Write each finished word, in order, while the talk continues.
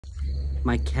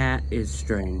My cat is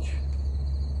strange.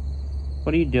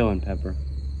 What are you doing, Pepper?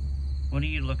 What are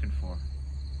you looking for?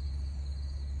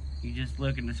 You just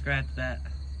looking to scratch that?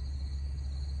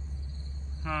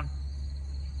 Huh?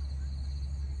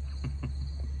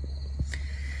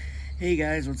 Hey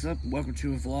guys, what's up? Welcome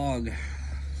to a vlog.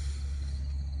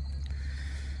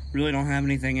 Really don't have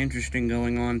anything interesting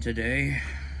going on today.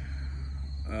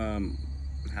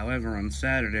 However, on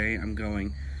Saturday, I'm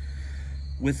going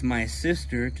with my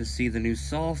sister to see the new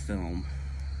Saw film.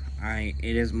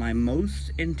 It is my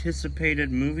most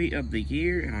anticipated movie of the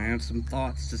year, and I have some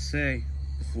thoughts to say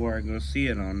before I go see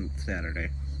it on Saturday.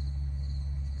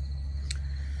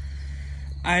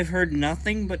 I've heard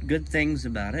nothing but good things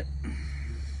about it,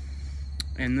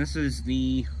 and this is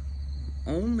the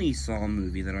only Saw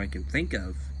movie that I can think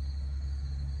of,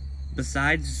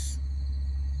 besides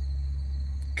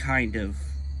kind of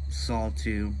Saw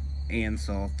 2 and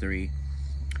Saw 3,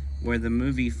 where the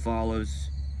movie follows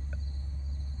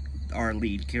our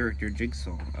lead character,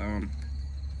 Jigsaw.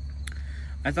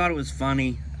 I thought it was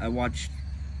funny. I watched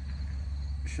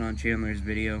Sean Chandler's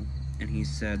video, and he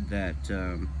said that,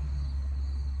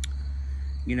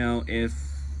 you know, if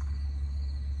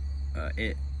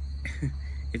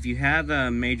you have a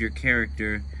major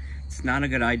character, it's not a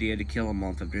good idea to kill him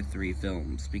off after 3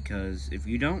 films, because if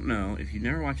you don't know, if you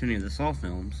never watched any of the Saw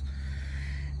films,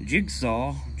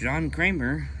 Jigsaw, John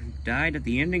Kramer, died at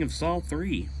the ending of Saw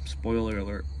 3. Spoiler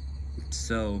alert.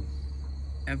 So,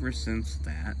 ever since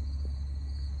that,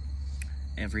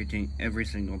 every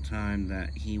single time that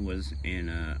he was in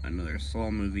another Saw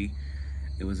movie,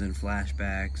 it was in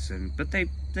flashbacks, but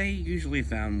they usually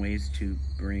found ways to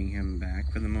bring him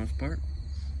back for the most part.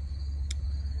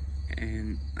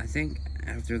 And I think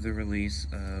after the release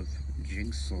of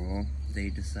Jigsaw, they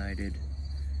decided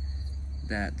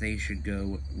that they should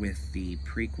go with the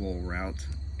prequel route,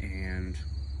 and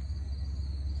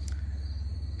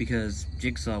because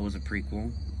Jigsaw was a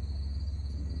prequel,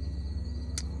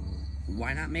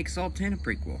 why not make Saw 10 a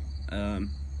prequel? And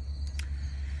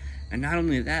not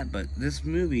only that, but this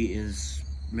movie is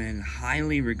been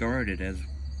highly regarded as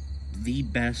the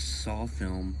best Saw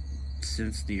film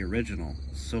since the original.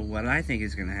 So what I think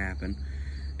is going to happen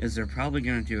is they're probably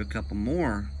going to do a couple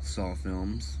more Saw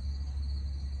films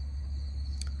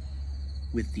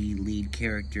with the lead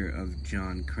character of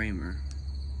John Kramer,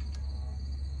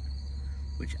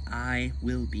 which I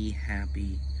will be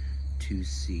happy to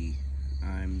see.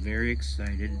 I'm very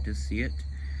excited to see it,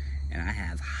 and I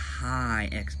have high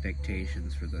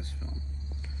expectations for this film.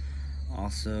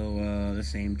 Also, the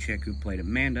same chick who played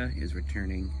Amanda is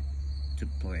returning to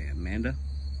play Amanda.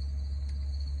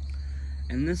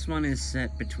 And this one is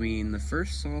set between the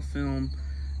first Saw film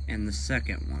and the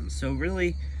second one. So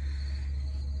really,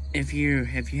 if you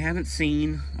haven't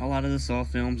seen a lot of the Saw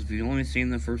films, if you've only seen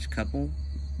the first couple,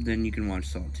 then you can watch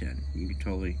Saw 10. You can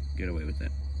totally get away with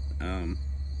it.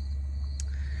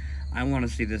 I want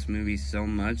to see this movie so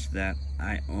much that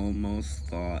I almost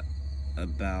thought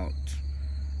about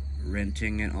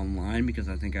renting it online, because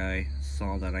I think I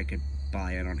saw that I could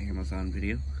buy it on Amazon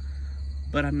Video.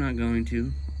 But I'm not going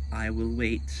to. I will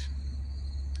wait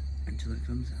until it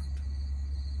comes out.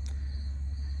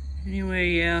 Anyway,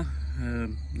 yeah,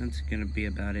 that's gonna be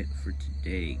about it for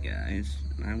today, guys.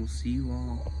 And I will see you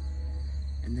all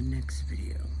in the next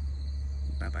video.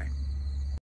 Bye-bye.